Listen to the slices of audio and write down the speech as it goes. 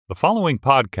The following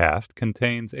podcast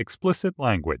contains explicit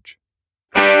language.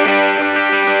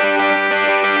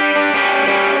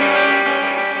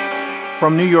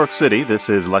 From New York City, this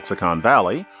is Lexicon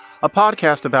Valley, a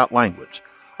podcast about language.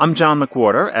 I'm John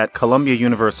McWhorter at Columbia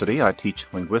University. I teach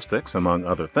linguistics, among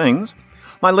other things.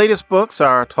 My latest books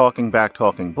are Talking Back,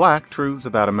 Talking Black, Truths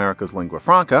About America's Lingua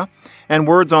Franca, and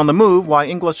Words on the Move, Why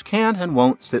English Can't and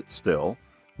Won't Sit Still,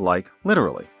 like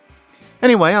literally.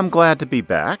 Anyway, I'm glad to be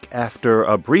back after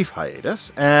a brief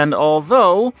hiatus, and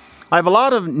although I have a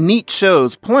lot of neat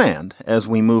shows planned as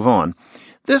we move on,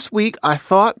 this week I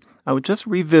thought I would just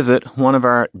revisit one of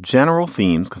our general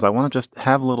themes because I want to just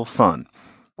have a little fun,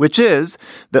 which is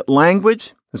that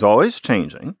language is always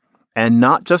changing, and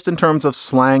not just in terms of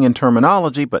slang and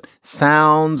terminology, but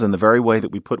sounds and the very way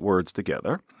that we put words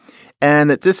together, and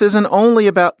that this isn't only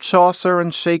about Chaucer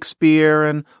and Shakespeare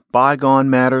and bygone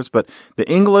matters, but the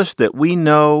English that we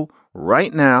know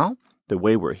right now, the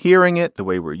way we're hearing it, the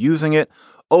way we're using it,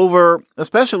 over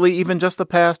especially even just the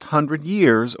past 100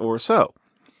 years or so.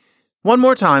 One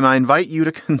more time, I invite you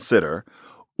to consider,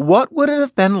 what would it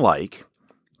have been like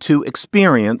to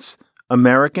experience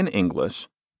American English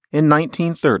in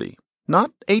 1930?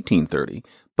 Not 1830,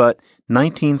 but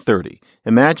 1930.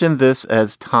 Imagine this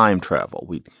as time travel.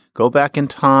 We go back in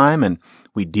time and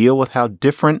we deal with how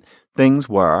different things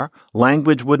were.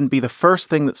 Language wouldn't be the first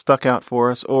thing that stuck out for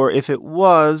us, or if it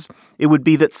was, it would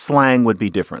be that slang would be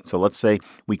different. So let's say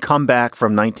we come back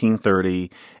from 1930,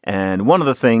 and one of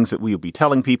the things that we would be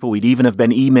telling people, we'd even have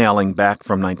been emailing back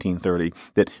from 1930,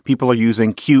 that people are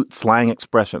using cute slang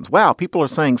expressions. Wow, people are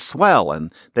saying swell,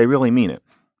 and they really mean it.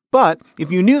 But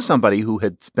if you knew somebody who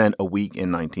had spent a week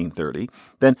in 1930,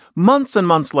 then months and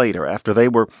months later, after they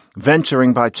were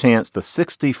venturing by chance the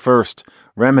 61st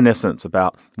reminiscence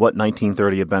about what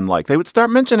 1930 had been like, they would start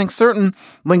mentioning certain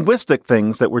linguistic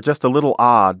things that were just a little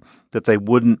odd that they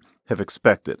wouldn't have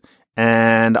expected.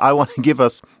 And I want to give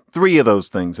us three of those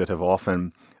things that have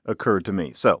often occurred to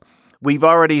me. So we've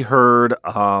already heard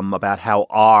about how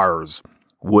R's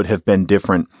would have been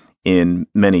different in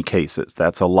many cases.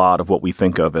 That's a lot of what we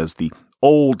think of as the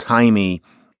old-timey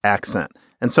accent.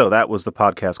 And so that was the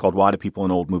podcast called Why Do People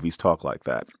in Old Movies Talk Like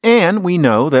That? And we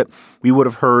know that we would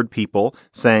have heard people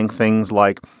saying things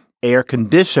like air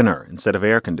conditioner instead of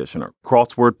air conditioner,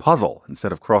 crossword puzzle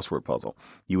instead of crossword puzzle.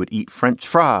 You would eat French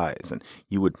fries and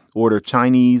you would order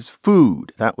Chinese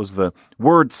food. That was the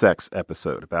word sex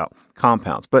episode about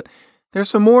compounds. But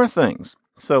there's some more things.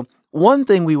 So one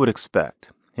thing we would expect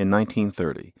in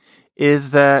 1930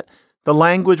 is that the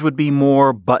language would be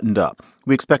more buttoned up.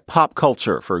 We expect pop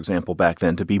culture, for example, back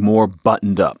then to be more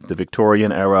buttoned up. The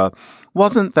Victorian era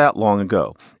wasn't that long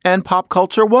ago. And pop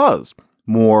culture was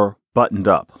more buttoned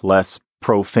up, less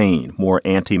profane, more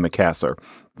anti-Macassar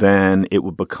than it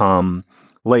would become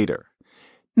later.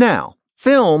 Now,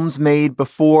 films made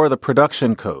before the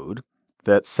production code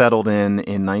that settled in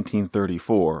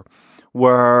 1934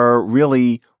 were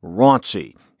really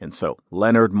raunchy. And so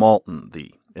Leonard Maltin,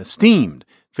 the esteemed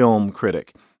film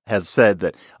critic, has said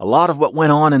that a lot of what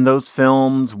went on in those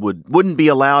films wouldn't be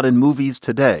allowed in movies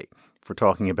today. If we're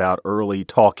talking about early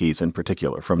talkies in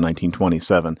particular, from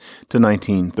 1927 to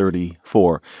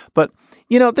 1934. But,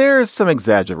 you know, there is some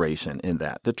exaggeration in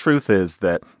that. The truth is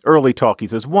that early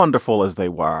talkies, as wonderful as they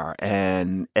were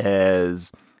and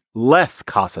as less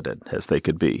cosseted as they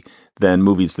could be than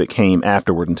movies that came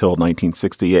afterward until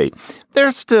 1968,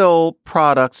 they're still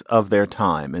products of their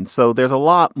time. And so there's a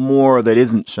lot more that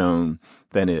isn't shown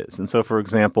than is. And so, for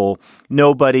example,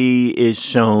 nobody is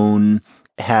shown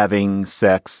having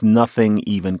sex, nothing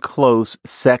even close.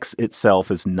 Sex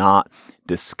itself is not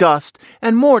discussed.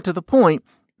 And more to the point,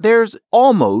 there's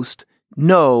almost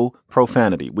no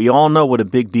profanity. We all know what a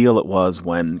big deal it was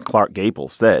when Clark Gable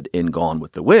said in Gone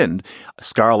with the Wind,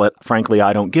 Scarlett, frankly,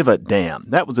 I don't give a damn.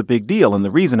 That was a big deal. And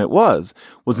the reason it was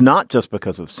not just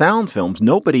because of sound films.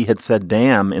 Nobody had said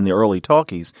damn in the early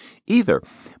talkies either.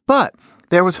 But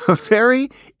there was a very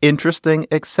interesting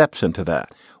exception to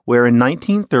that, where in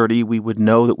 1930 we would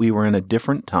know that we were in a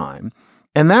different time.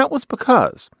 And that was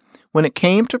because when it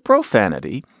came to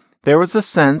profanity, there was a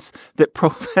sense that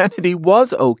profanity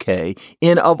was okay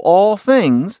in, of all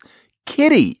things,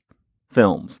 kiddie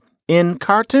films, in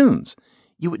cartoons.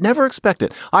 You would never expect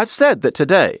it. I've said that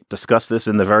today, discussed this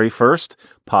in the very first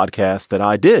podcast that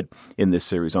I did in this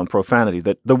series on profanity,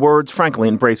 that the words, frankly,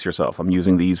 and brace yourself. I'm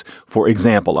using these for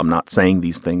example. I'm not saying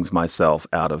these things myself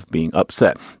out of being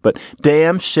upset. But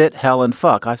damn, shit, hell, and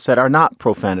fuck, I've said, are not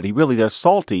profanity. Really, they're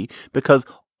salty because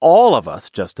all of us,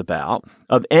 just about,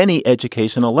 of any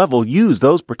educational level, use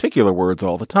those particular words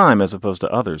all the time, as opposed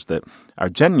to others that are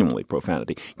genuinely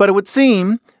profanity. But it would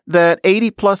seem that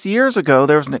 80 plus years ago,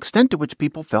 there was an extent to which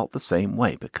people felt the same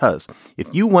way. Because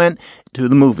if you went to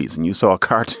the movies and you saw a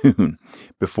cartoon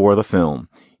before the film,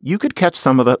 you could catch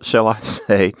some of the, shall I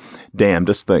say,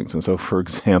 damnedest things. And so, for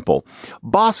example,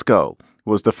 Bosco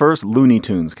was the first Looney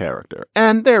Tunes character.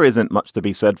 And there isn't much to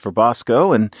be said for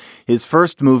Bosco. In his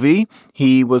first movie,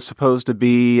 he was supposed to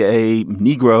be a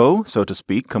Negro, so to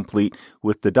speak, complete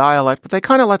with the dialect. But they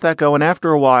kind of let that go. And after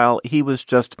a while, he was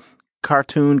just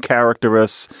cartoon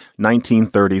characterist,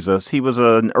 1930s-us. He was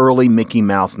an early Mickey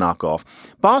Mouse knockoff.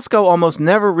 Bosco almost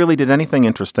never really did anything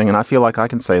interesting, and I feel like I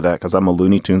can say that because I'm a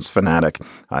Looney Tunes fanatic.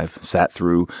 I've sat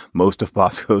through most of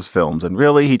Bosco's films, and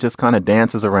really he just kind of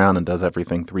dances around and does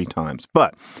everything 3 times.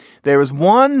 But there is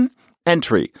one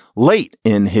entry late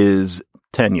in his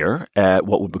tenure at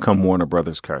what would become Warner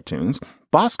Brothers Cartoons,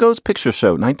 Bosco's Picture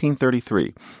Show,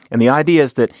 1933. And the idea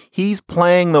is that he's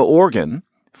playing the organ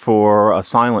for a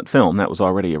silent film. That was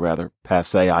already a rather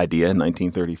passé idea in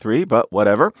 1933, but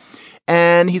whatever.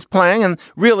 And he's playing, and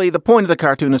really the point of the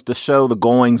cartoon is to show the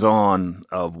goings-on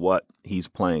of what he's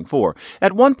playing for.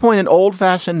 At one point, an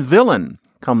old-fashioned villain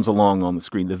comes along on the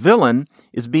screen. The villain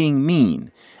is being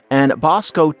mean, and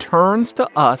Bosco turns to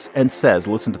us and says,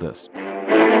 listen to this.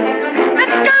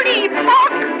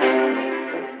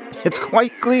 It's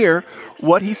quite clear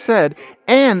what he said,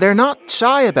 and they're not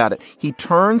shy about it. He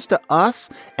turns to us,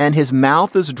 and his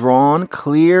mouth is drawn,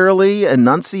 clearly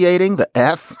enunciating the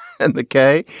F and the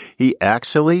K. He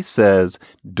actually says,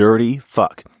 dirty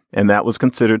fuck. And that was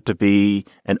considered to be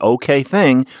an okay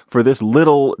thing for this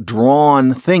little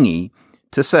drawn thingy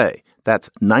to say. That's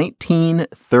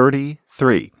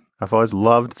 1933. I've always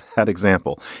loved that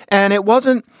example. And it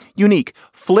wasn't unique.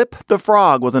 Flip the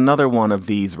Frog was another one of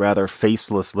these rather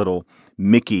faceless little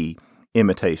Mickey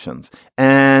imitations.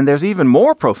 And there's even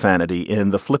more profanity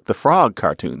in the Flip the Frog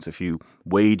cartoons if you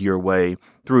wade your way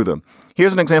through them.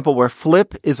 Here's an example where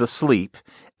Flip is asleep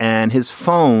and his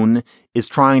phone is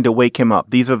trying to wake him up.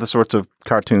 These are the sorts of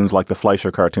cartoons like the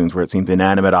Fleischer cartoons where it seems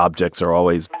inanimate objects are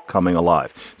always coming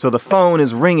alive. So the phone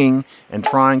is ringing and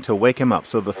trying to wake him up.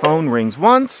 So the phone rings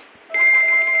once,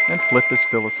 and Flip is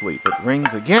still asleep. It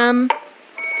rings again,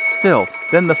 still.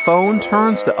 Then the phone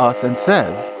turns to us and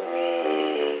says,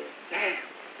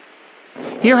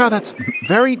 hear how that's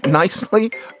very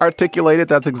nicely articulated?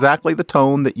 That's exactly the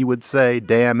tone that you would say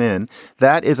damn in.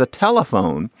 That is a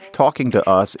telephone talking to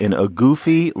us in a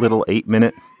goofy little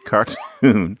 8-minute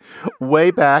cartoon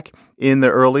way back in the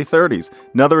early 30s.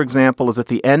 Another example is at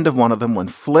the end of one of them when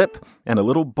Flip and a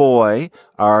little boy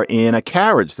are in a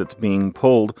carriage that's being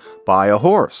pulled by a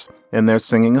horse, and they're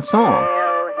singing a song.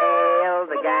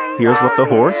 Here's what the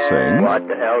horse sings. What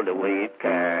the hell do we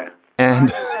care?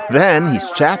 And then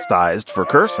he's chastised for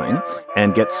cursing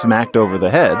and gets smacked over the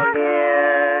head.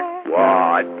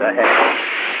 What the hell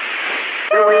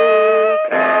do we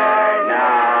care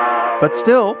now? But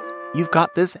still, you've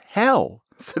got this hell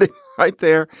sitting right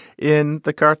there in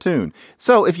the cartoon.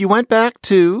 So if you went back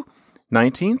to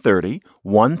 1930,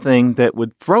 one thing that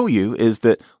would throw you is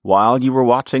that while you were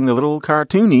watching the little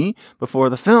cartoony before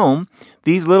the film,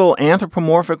 these little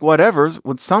anthropomorphic whatevers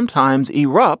would sometimes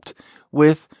erupt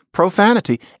with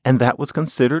profanity, and that was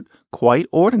considered quite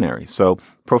ordinary. So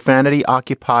profanity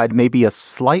occupied maybe a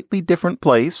slightly different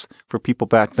place for people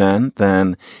back then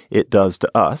than it does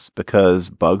to us, because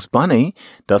Bugs Bunny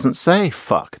doesn't say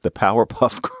fuck. The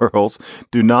Powerpuff Girls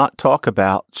do not talk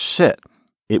about shit.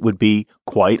 It would be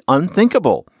quite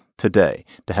unthinkable today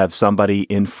to have somebody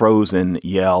in Frozen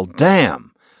yell,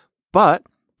 damn. But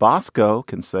Bosco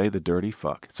can say the dirty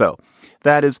fuck. So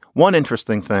that is one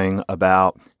interesting thing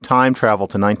about time travel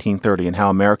to 1930 and how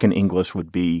American English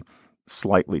would be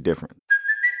slightly different.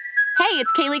 Hey,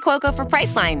 it's Kaylee Cuoco for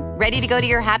Priceline. Ready to go to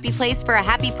your happy place for a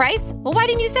happy price? Well, why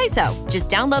didn't you say so? Just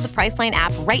download the Priceline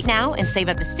app right now and save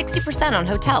up to 60% on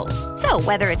hotels. So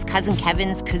whether it's Cousin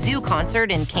Kevin's Kazoo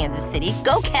Concert in Kansas City,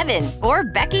 go Kevin, or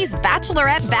Becky's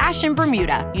Bachelorette Bash in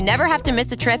Bermuda, you never have to miss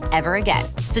a trip ever again.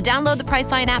 So download the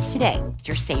Priceline app today.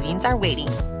 Your savings are waiting.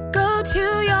 Go to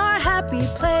your happy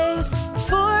place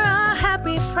for a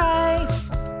happy price.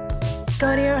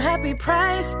 Go to your happy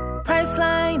price,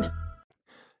 Priceline.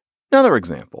 Another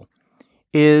example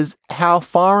is how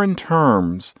foreign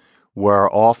terms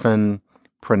were often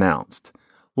pronounced.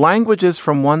 Languages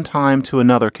from one time to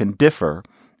another can differ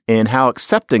in how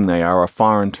accepting they are of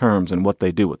foreign terms and what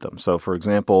they do with them. So, for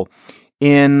example,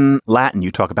 in Latin, you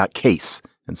talk about case.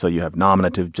 And so you have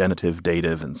nominative, genitive,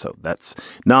 dative. And so that's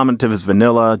nominative is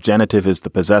vanilla, genitive is the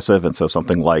possessive. And so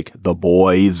something like the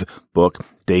boy's book,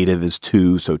 dative is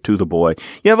to, so to the boy.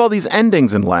 You have all these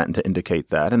endings in Latin to indicate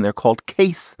that, and they're called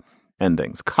case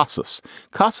endings. Casus.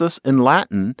 Casus in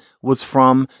Latin was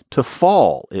from to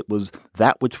fall. It was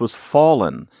that which was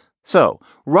fallen. So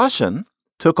Russian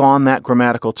took on that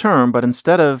grammatical term, but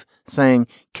instead of saying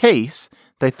case,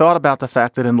 they thought about the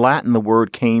fact that in Latin the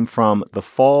word came from the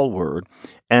fall word,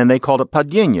 and they called it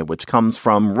padenia, which comes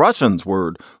from Russian's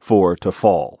word for to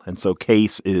fall. And so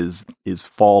case is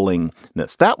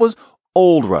fallingness. That was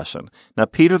Old Russian. Now,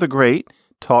 Peter the Great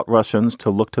taught Russians to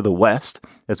look to the west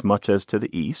as much as to the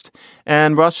east,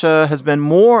 and Russia has been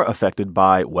more affected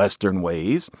by Western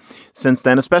ways since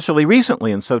then, especially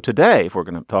recently. And so today, if we're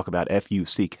going to talk about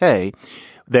F-U-C-K,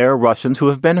 there are Russians who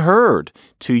have been heard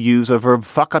to use a verb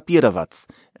fakapidovats,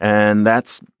 and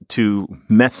that's to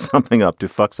mess something up, to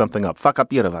fuck something up.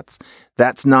 Fakapidovats.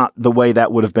 That's not the way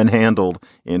that would have been handled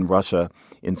in Russia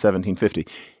in 1750.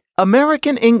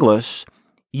 American English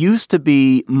used to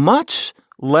be much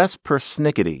less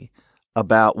persnickety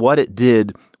about what it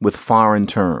did with foreign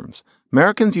terms.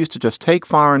 Americans used to just take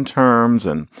foreign terms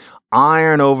and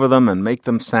iron over them and make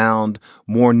them sound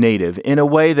more native in a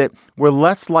way that we're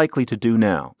less likely to do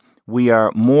now. We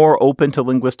are more open to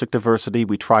linguistic diversity.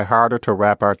 We try harder to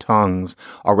wrap our tongues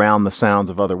around the sounds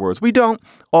of other words. We don't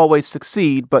always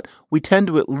succeed, but we tend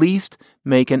to at least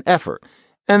make an effort.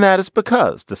 And that is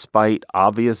because, despite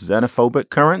obvious xenophobic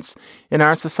currents in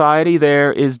our society,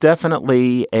 there is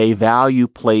definitely a value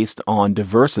placed on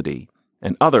diversity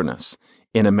and otherness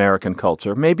in American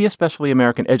culture, maybe especially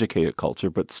American educated culture,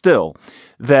 but still,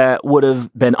 that would have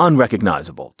been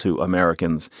unrecognizable to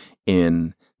Americans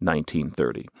in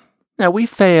 1930. Now, we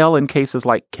fail in cases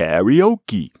like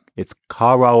karaoke. It's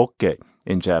karaoke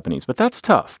in Japanese, but that's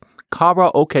tough.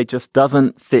 Karaoke just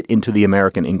doesn't fit into the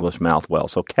American English mouth well.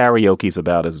 So karaoke is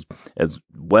about as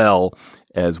well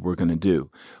as we're going to do.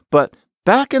 But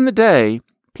back in the day,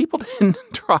 people didn't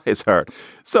try as hard.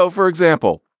 So, for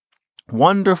example,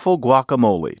 wonderful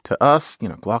guacamole. To us,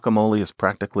 guacamole is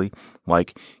practically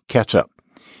like ketchup.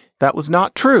 That was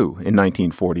not true in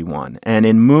 1941. And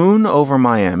in Moon Over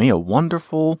Miami, a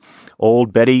wonderful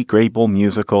old Betty Grable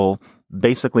musical,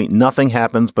 basically nothing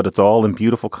happens, but it's all in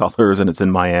beautiful colors and it's in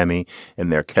Miami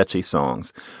and they're catchy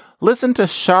songs. Listen to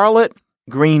Charlotte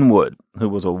Greenwood, who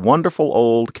was a wonderful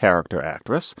old character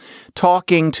actress,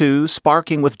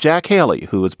 sparking with Jack Haley,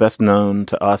 who is best known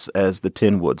to us as the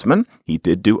Tin Woodsman. He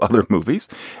did do other movies.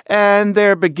 And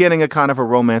they're beginning a kind of a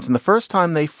romance. And the first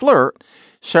time they flirt,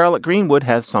 Charlotte Greenwood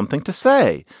has something to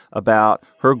say about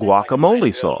her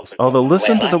guacamole sauce. Although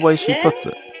listen to the way she puts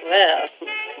it. Well,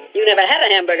 you never had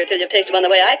a hamburger till you've tasted one the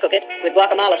way I cook it, with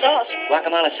guacamole sauce.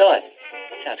 Guacamole sauce?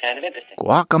 Sounds kind of interesting.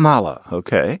 Guacamole,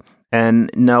 okay. And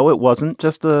no, it wasn't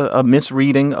just a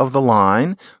misreading of the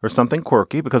line or something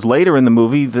quirky, because later in the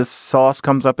movie, this sauce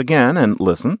comes up again, and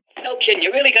listen. No kidding,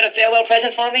 you really got a farewell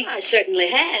present for me? I certainly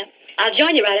have. I'll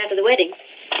join you right after the wedding.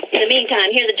 In the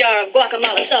meantime, here's a jar of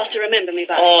guacamole sauce to remember me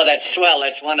by. Oh, that's swell,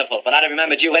 that's wonderful, but I'd have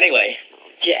remembered you anyway.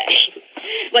 Jack,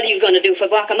 what are you going to do for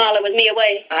guacamole with me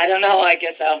away? I don't know. I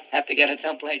guess I'll have to get it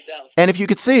someplace else. And if you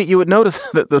could see it, you would notice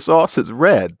that the sauce is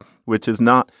red, which is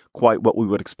not quite what we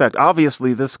would expect.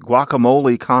 Obviously, this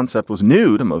guacamole concept was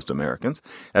new to most Americans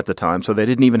at the time, so they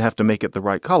didn't even have to make it the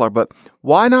right color. But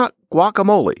why not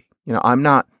guacamole? I'm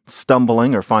not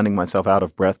stumbling or finding myself out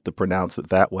of breath to pronounce it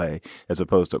that way as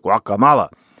opposed to guacamole.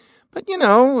 But,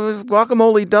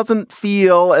 guacamole doesn't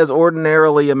feel as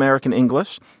ordinarily American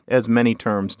English as many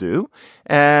terms do.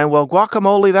 And, well,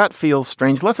 guacamole, that feels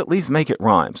strange. Let's at least make it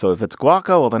rhyme. So if it's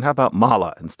guaca, well, then how about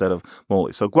mala instead of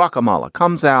mole? So guacamole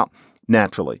comes out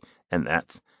naturally, and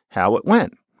that's how it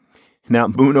went. Now,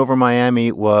 Moon Over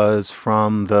Miami was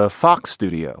from the Fox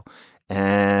studio.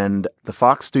 And the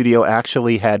Fox studio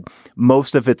actually had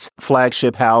most of its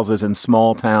flagship houses in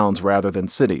small towns rather than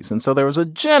cities. And so there was a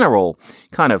general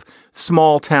kind of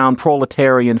small town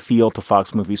proletarian feel to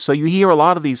Fox movies. So you hear a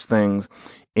lot of these things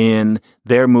in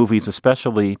their movies,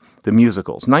 especially the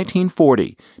musicals.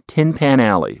 1940, Tin Pan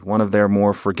Alley, one of their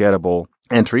more forgettable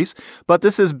entries. But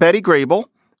this is Betty Grable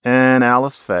and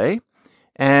Alice Faye,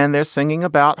 and they're singing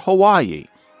about Hawaii,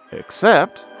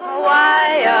 except...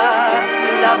 Hawaii,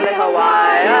 lovely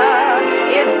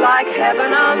Hawaii, it's like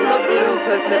heaven on the blue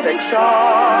Pacific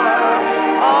shore.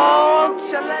 Oh,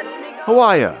 so let me go.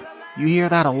 Hawaii, you hear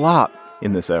that a lot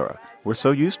in this era. We're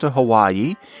so used to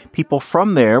Hawaii. People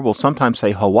from there will sometimes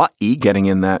say Hawaii, getting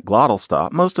in that glottal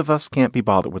stop. Most of us can't be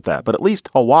bothered with that, but at least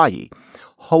Hawaii.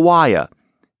 Hawaii.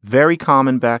 Very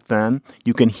common back then.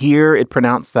 You can hear it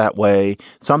pronounced that way,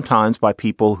 sometimes by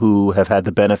people who have had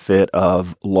the benefit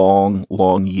of long,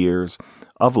 long years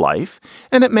of life.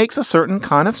 And it makes a certain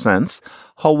kind of sense.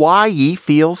 Hawaii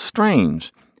feels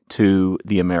strange to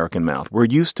the American mouth. We're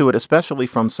used to it, especially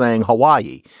from saying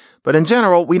Hawaii. But in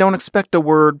general, we don't expect a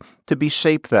word to be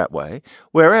shaped that way.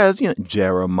 Whereas,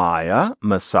 Jeremiah,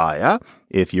 Messiah,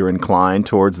 if you're inclined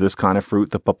towards this kind of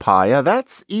fruit, the papaya,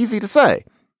 that's easy to say.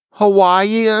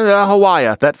 Hawaii,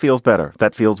 Hawaii, that feels better.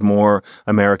 That feels more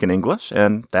American English,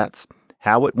 and that's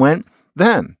how it went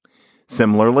then.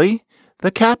 Similarly,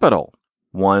 the capital.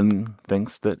 One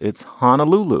thinks that it's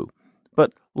Honolulu.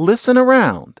 But listen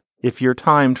around if you're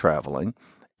time traveling,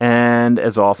 and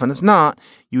as often as not,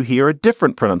 you hear a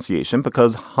different pronunciation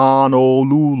because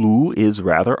Honolulu is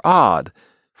rather odd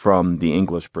from the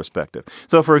English perspective.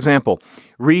 So, for example,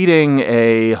 reading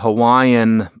a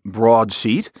Hawaiian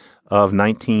broadsheet of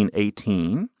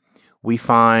 1918, we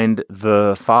find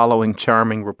the following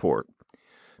charming report.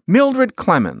 Mildred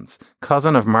Clemens,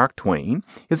 cousin of Mark Twain,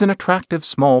 is an attractive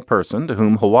small person to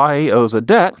whom Hawaii owes a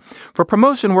debt for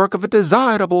promotion work of a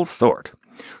desirable sort.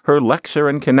 Her lecture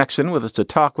in connection with the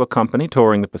Chautauqua Company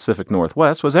touring the Pacific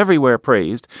Northwest was everywhere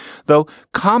praised, though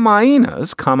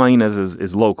Kamainas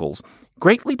is locals,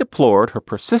 greatly deplored her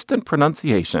persistent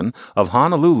pronunciation of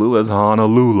Honolulu as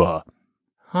Honolula.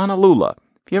 Honolula.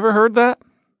 Have you ever heard that?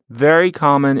 Very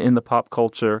common in the pop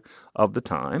culture of the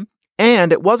time.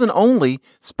 And it wasn't only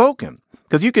spoken,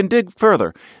 because you can dig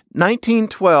further.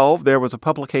 1912, there was a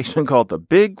publication called the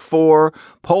Big Four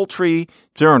Poultry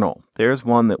Journal. There's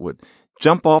one that would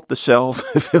jump off the shelves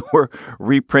if it were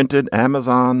reprinted.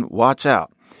 Amazon, watch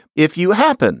out. If you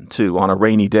happen to, on a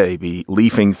rainy day, be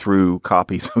leafing through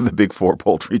copies of the Big Four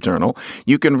Poultry Journal,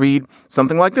 you can read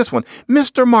something like this one.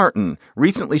 Mr. Martin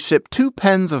recently shipped 2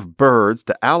 pens of birds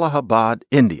to Allahabad,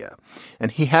 India,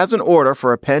 and he has an order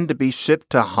for a pen to be shipped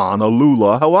to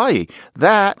Honolulu, Hawaii.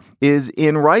 That is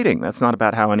in writing. That's not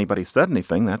about how anybody said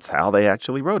anything. That's how they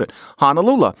actually wrote it.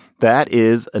 Honolulu. That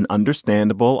is an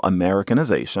understandable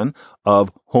Americanization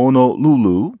of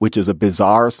Honolulu, which is a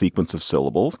bizarre sequence of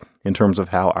syllables in terms of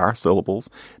how our syllables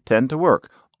tend to work.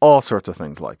 All sorts of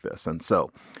things like this. And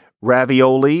so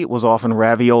ravioli was often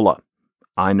raviola.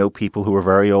 I know people who are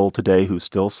very old today who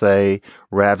still say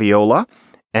raviola.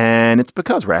 And it's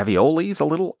because ravioli is a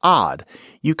little odd.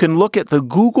 You can look at the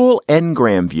Google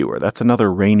Ngram Viewer. That's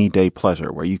another rainy day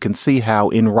pleasure where you can see how,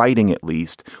 in writing at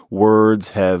least,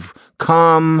 words have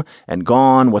come and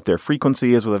gone, what their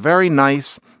frequency is, with a very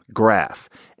nice graph.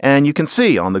 And you can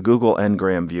see on the Google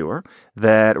Ngram Viewer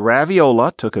that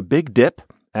raviola took a big dip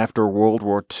after World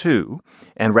War II,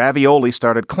 and ravioli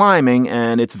started climbing,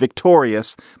 and it's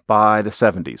victorious by the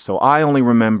 70s. So I only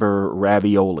remember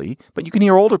ravioli, but you can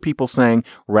hear older people saying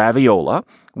raviola,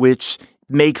 which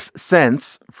makes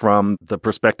sense from the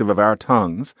perspective of our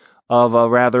tongues of a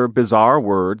rather bizarre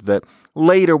word that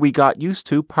later we got used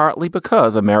to, partly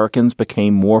because Americans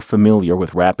became more familiar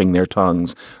with wrapping their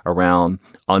tongues around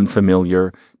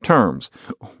unfamiliar terms.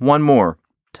 One more,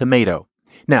 tomato.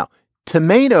 Now,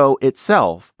 tomato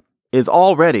itself is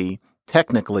already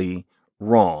technically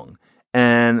wrong.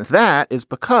 And that is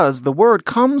because the word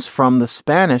comes from the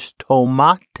Spanish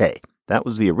tomate. That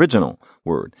was the original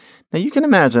word. Now, you can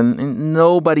imagine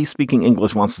nobody speaking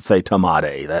English wants to say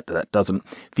tomate. That doesn't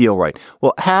feel right.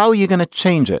 Well, how are you going to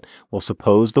change it? Well,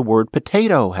 suppose the word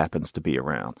potato happens to be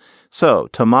around. So,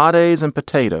 tomatoes and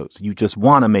potatoes. You just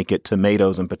want to make it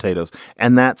tomatoes and potatoes.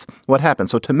 And that's what happened.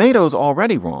 So, tomatoes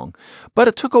already wrong. But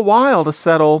it took a while to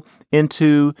settle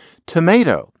into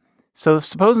tomato. So,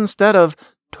 suppose instead of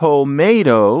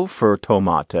tomato for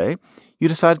tomate, you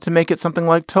decided to make it something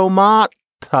like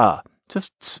tomata.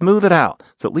 Just smooth it out.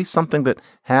 So at least something that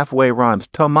halfway rhymes.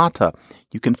 Tomata.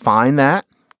 You can find that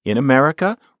in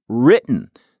America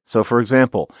written. So, for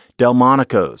example,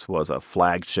 Delmonico's was a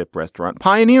flagship restaurant,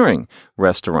 pioneering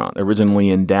restaurant, originally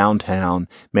in downtown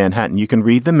Manhattan. You can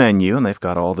read the menu, and they've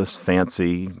got all this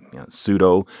fancy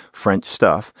pseudo-French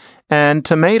stuff. And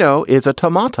tomato is a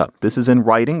tomata. This is in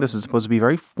writing. This is supposed to be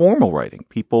very formal writing.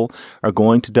 People are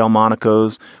going to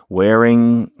Delmonico's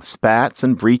wearing spats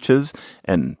and breeches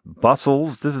and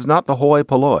bustles. This is not the hoi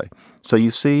polloi. So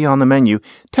you see on the menu,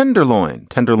 tenderloin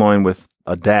with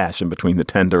a dash in between the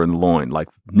tender and the loin, like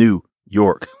New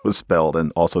York was spelled,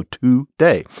 and also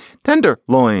today.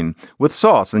 Tenderloin with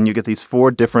sauce. And you get these 4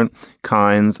 different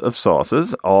kinds of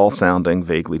sauces, all sounding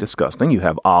vaguely disgusting. You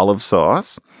have olive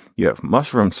sauce. You have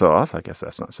mushroom sauce. I guess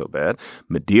that's not so bad.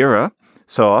 Madeira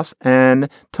sauce and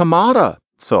tomato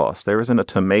sauce. There isn't a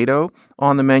tomato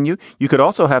on the menu. You could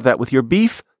also have that with your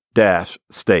beef dash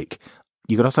steak.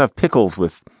 You could also have pickles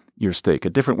with your steak. A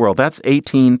different world. That's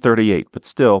 1838, but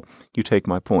still, you take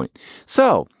my point.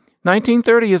 So,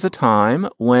 1930 is a time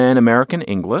when American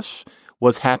English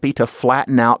was happy to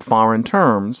flatten out foreign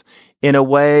terms in a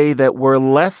way that we're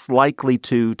less likely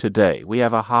to today. We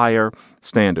have a higher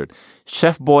standard.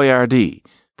 Chef Boyardee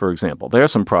For example, there are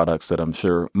some products that I'm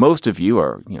sure most of you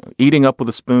are, eating up with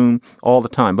a spoon all the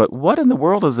time. But what in the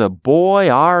world is a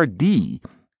Boiardi?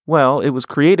 Well, it was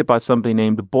created by somebody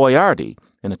named Boiardi,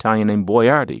 an Italian named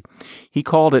Boiardi. He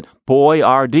called it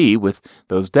Boiardi with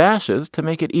those dashes to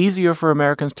make it easier for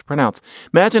Americans to pronounce.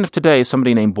 Imagine if today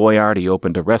somebody named Boiardi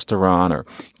opened a restaurant or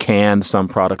canned some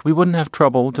product. We wouldn't have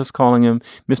trouble just calling him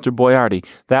Mr. Boiardi.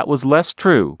 That was less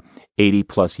true 80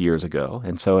 plus years ago,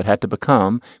 and so it had to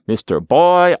become Mr.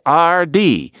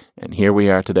 Boiardi. And here we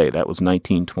are today. That was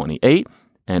 1928,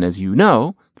 and as you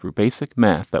know, through basic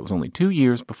math, that was only 2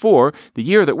 years before the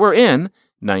year that we're in,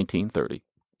 1930.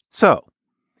 So,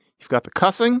 you've got the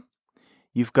cussing,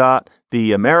 you've got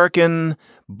the American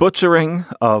butchering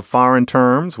of foreign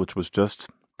terms, which was just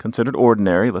considered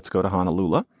ordinary. Let's go to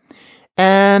Honolulu.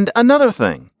 And another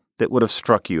thing that would have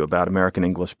struck you about American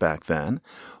English back then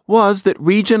was that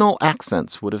regional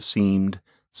accents would have seemed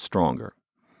stronger.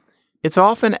 It's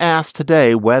often asked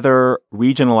today whether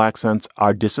regional accents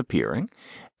are disappearing,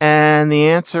 and the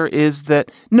answer is that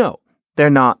no, they're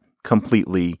not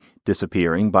completely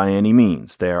disappearing by any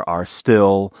means. There are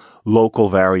still local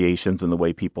variations in the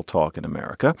way people talk in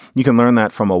America. You can learn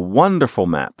that from a wonderful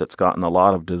map that's gotten a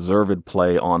lot of deserved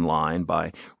play online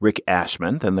by Rick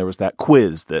Ashman. And there was that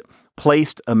quiz that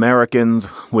placed Americans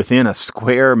within a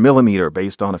square millimeter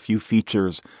based on a few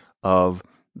features of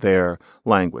their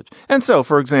language. And so,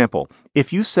 for example,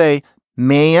 if you say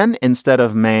man instead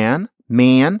of man,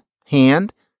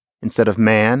 hand, instead of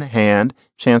man, hand,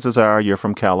 chances are you're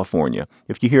from California.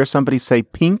 If you hear somebody say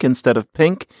pink instead of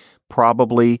pink,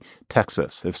 probably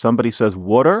Texas. If somebody says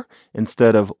water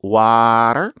instead of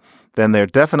water, then they're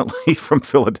definitely from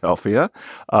Philadelphia.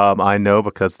 I know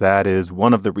because that is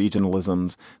one of the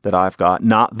regionalisms that I've got,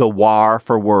 not the war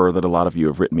for were that a lot of you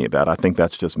have written me about. I think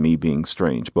that's just me being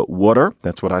strange. But water,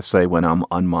 that's what I say when I'm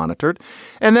unmonitored.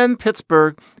 And then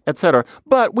Pittsburgh, etc.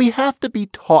 But we have to be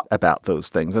taught about those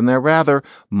things, and they're rather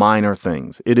minor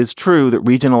things. It is true that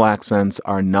regional accents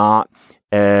are not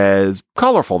as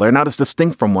colorful. They're not as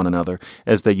distinct from one another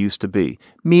as they used to be.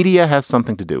 Media has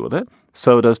something to do with it.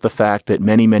 So does the fact that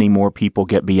many, many more people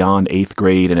get beyond 8th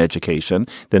grade in education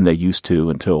than they used to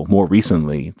until more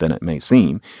recently than it may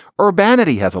seem.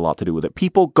 Urbanity has a lot to do with it.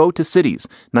 People go to cities.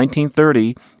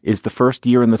 1930 is the first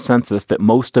year in the census that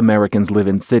most Americans live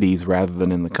in cities rather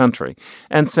than in the country.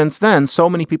 And since then, so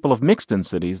many people have mixed in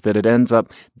cities that it ends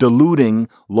up diluting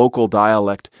local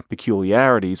dialect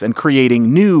peculiarities and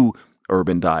creating new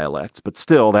urban dialects, but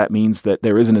still that means that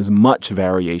there isn't as much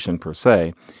variation per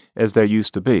se as there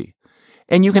used to be.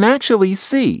 And you can actually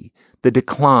see the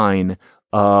decline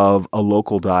of a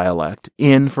local dialect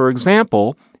in, for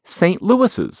example, St.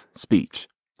 Louis's speech.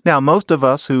 Now, most of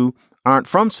us who aren't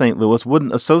from St. Louis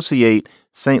wouldn't associate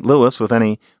St. Louis with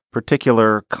any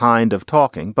particular kind of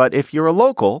talking, but if you're a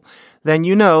local, then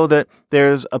you know that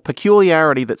there's a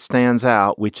peculiarity that stands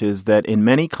out, which is that in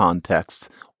many contexts,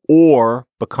 or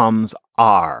becomes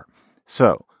are.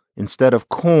 So instead of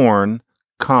corn,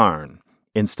 carn.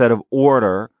 Instead of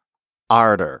order,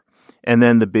 arter. And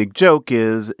then the big joke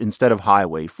is instead of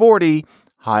Highway 40,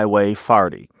 Highway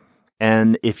 40.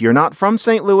 And if you're not from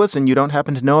St. Louis and you don't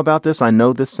happen to know about this, I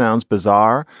know this sounds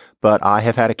bizarre, but I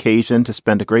have had occasion to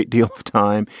spend a great deal of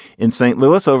time in St.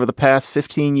 Louis over the past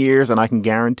 15 years, and I can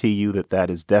guarantee you that that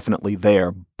is definitely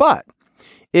there. But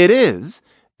it is,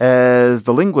 as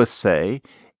the linguists say,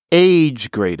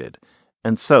 age-graded.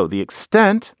 And so the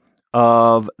extent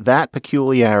of that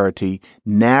peculiarity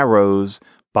narrows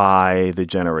by the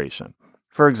generation.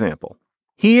 For example,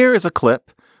 here is a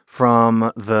clip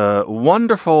from the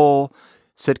wonderful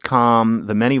sitcom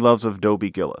The Many Loves of Dobie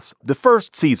Gillis. The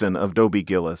first season of Dobie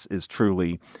Gillis is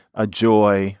truly a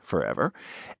joy forever.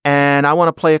 And I want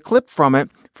to play a clip from it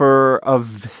for a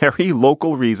very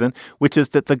local reason, which is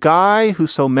that the guy who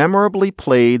so memorably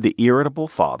played the irritable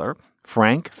father,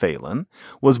 Frank Phelan,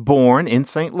 was born in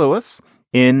St. Louis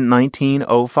in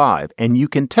 1905. And you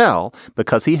can tell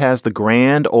because he has the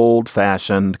grand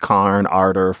old-fashioned carn,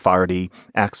 arter, farty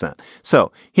accent.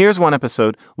 So here's one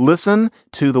episode. Listen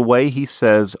to the way he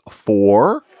says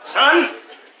for. Son,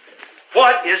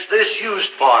 what is this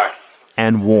used for?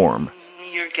 And warm.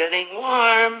 You're getting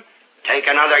warm. Take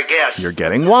another guess. You're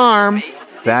getting warm.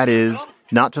 That is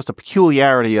not just a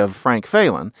peculiarity of Frank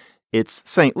Phelan. It's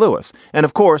St. Louis. And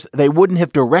of course, they wouldn't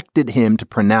have directed him to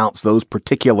pronounce those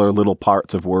particular little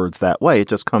parts of words that way. It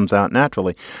just comes out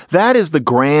naturally. That is the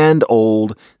grand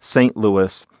old St.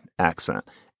 Louis accent.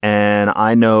 And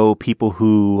I know people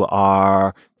who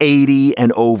are 80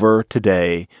 and over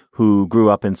today who grew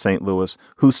up in St. Louis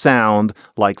who sound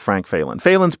like Frank Phelan.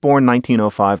 Phelan's born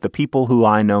 1905. The people who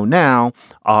I know now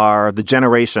are the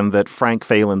generation that Frank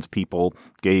Phelan's people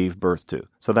gave birth to.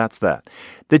 So that's that.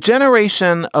 The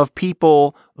generation of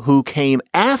people who came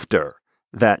after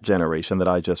that generation that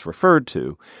I just referred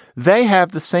to, they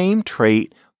have the same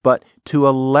trait, but to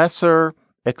a lesser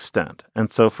extent. And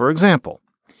so, for example,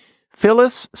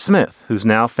 Phyllis Smith, who's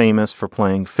now famous for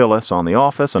playing Phyllis on The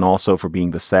Office and also for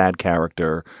being the sad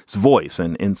character's voice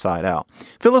in Inside Out.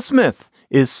 Phyllis Smith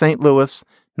is St. Louis,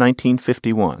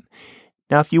 1951.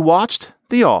 Now, if you watched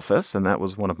The Office, and that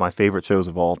was one of my favorite shows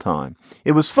of all time,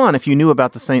 it was fun, if you knew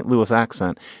about the St. Louis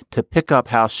accent, to pick up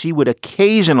how she would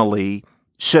occasionally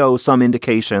show some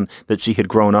indication that she had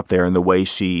grown up there in the way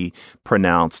she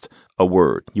pronounced a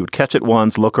word. You would catch it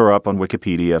once, look her up on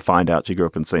Wikipedia, find out she grew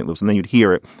up in St. Louis, and then you'd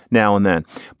hear it now and then.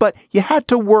 But you had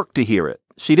to work to hear it.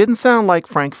 She didn't sound like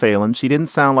Frank Phelan. She didn't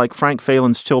sound like Frank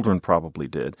Phelan's children probably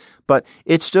did. But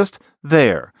it's just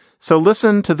there. So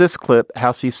listen to this clip,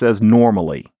 how she says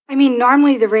normally. I mean,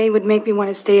 normally the rain would make me want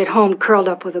to stay at home curled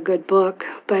up with a good book,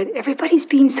 but everybody's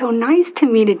being so nice to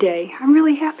me today. I'm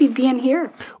really happy being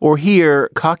here. Or here,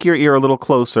 cock your ear a little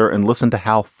closer and listen to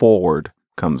how forward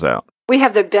comes out. We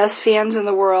have the best fans in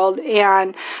the world,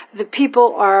 and the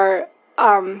people are,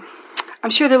 I'm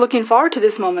sure they're looking forward to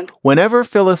this moment. Whenever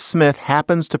Phyllis Smith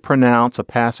happens to pronounce a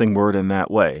passing word in that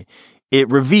way, it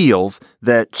reveals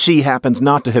that she happens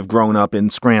not to have grown up in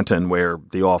Scranton, where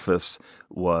The Office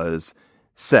was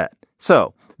set.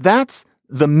 So that's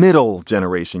the middle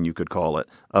generation, you could call it,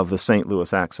 of the St.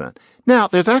 Louis accent. Now,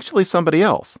 there's actually somebody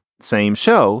else. Same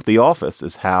show, The Office,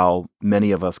 is how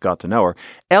many of us got to know her.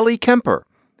 Ellie Kemper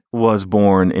was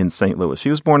born in St. Louis. She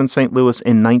was born in St. Louis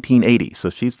in 1980, so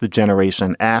she's the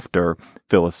generation after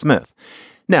Phyllis Smith.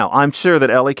 Now, I'm sure that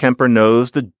Ellie Kemper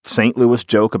knows the St. Louis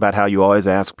joke about how you always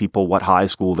ask people what high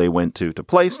school they went to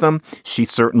place them. She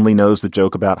certainly knows the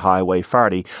joke about Highway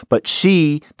 40, but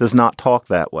she does not talk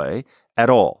that way at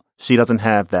all. She doesn't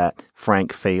have that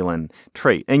Frank Phelan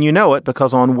trait. And you know it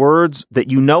because on words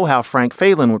that you know how Frank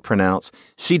Phelan would pronounce,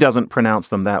 she doesn't pronounce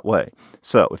them that way.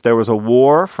 So if there was a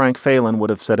war, Frank Phelan would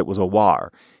have said it was a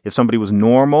war. If somebody was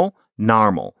normal,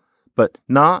 narmal, but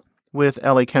not with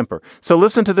Ellie Kemper. So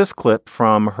listen to this clip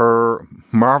from her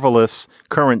marvelous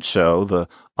current show, The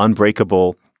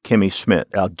Unbreakable Kimmy Schmidt.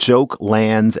 A joke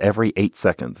lands every 8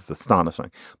 seconds. It's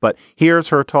astonishing. But here's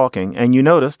her talking, and you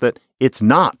notice that it's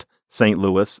not St.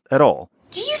 Louis at all.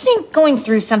 Do you think going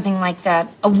through something like that,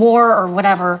 a war or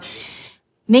whatever,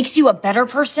 makes you a better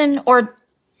person? Or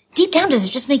deep down, does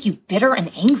it just make you bitter and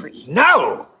angry?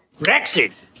 No!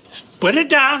 Brexit! Put it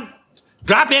down.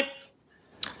 Drop it.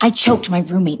 I choked my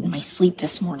roommate in my sleep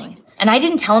this morning. And I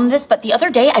didn't tell him this, but the other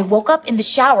day I woke up in the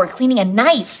shower cleaning a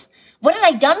knife. What had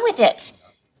I done with it?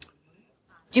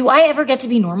 Do I ever get to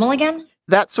be normal again?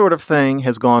 That sort of thing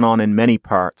has gone on in many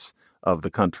parts of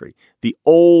the country. The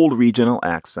old regional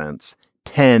accents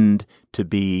tend to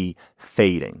be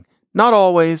fading. Not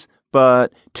always,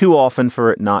 but too often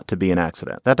for it not to be an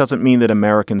accident. That doesn't mean that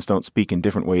Americans don't speak in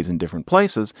different ways in different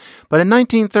places, but in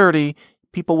 1930,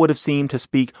 people would have seemed to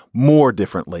speak more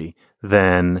differently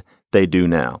than they do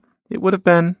now. It would have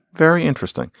been very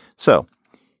interesting. So,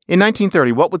 in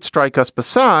 1930, what would strike us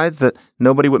besides that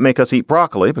nobody would make us eat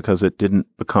broccoli because it didn't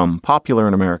become popular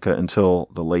in America until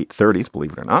the late 30s,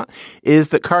 believe it or not, is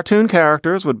that cartoon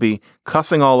characters would be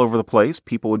cussing all over the place.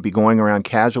 People would be going around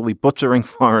casually butchering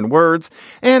foreign words.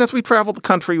 And as we traveled the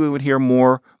country, we would hear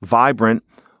more vibrant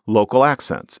local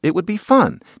accents. It would be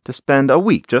fun to spend a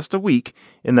week, just a week,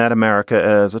 in that America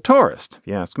as a tourist. If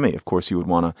you ask me, of course, you would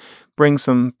want to bring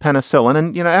some penicillin.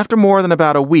 And, after more than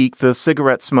about a week, the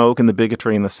cigarette smoke and the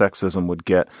bigotry and the sexism would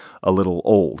get a little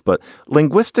old. But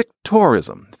linguistic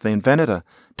tourism, if they invented a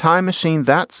time machine,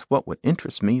 that's what would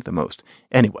interest me the most.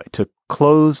 Anyway, to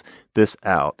close this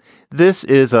out, this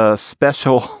is a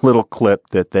special little clip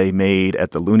that they made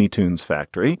at the Looney Tunes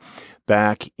factory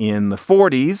back in the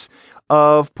 40s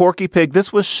of Porky Pig.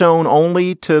 This was shown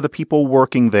only to the people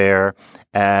working there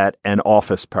at an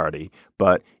office party,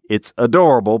 but it's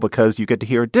adorable because you get to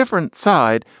hear a different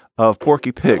side of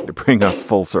Porky Pig to bring us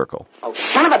full circle. Oh,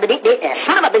 son of a gun.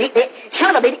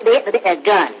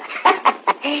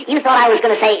 You thought I was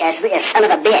going to say son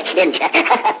of a bitch, didn't you?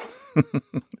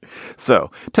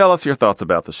 So tell us your thoughts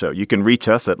about the show. You can reach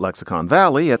us at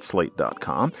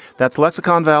lexiconvalley@slate.com. That's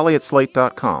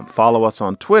lexiconvalley@slate.com. Follow us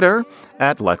on Twitter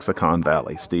at Lexicon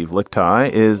Valley. Steve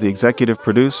Lickteig is the executive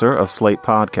producer of Slate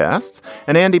Podcasts,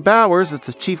 and Andy Bowers is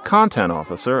the chief content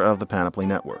officer of the Panoply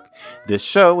Network. This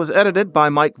show was edited by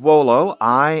Mike Volo.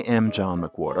 I am John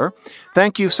McWhorter.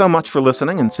 Thank you so much for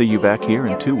listening, and see you back here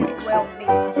in 2 weeks.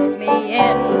 Me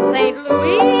in St.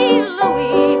 Louis,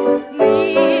 Louis.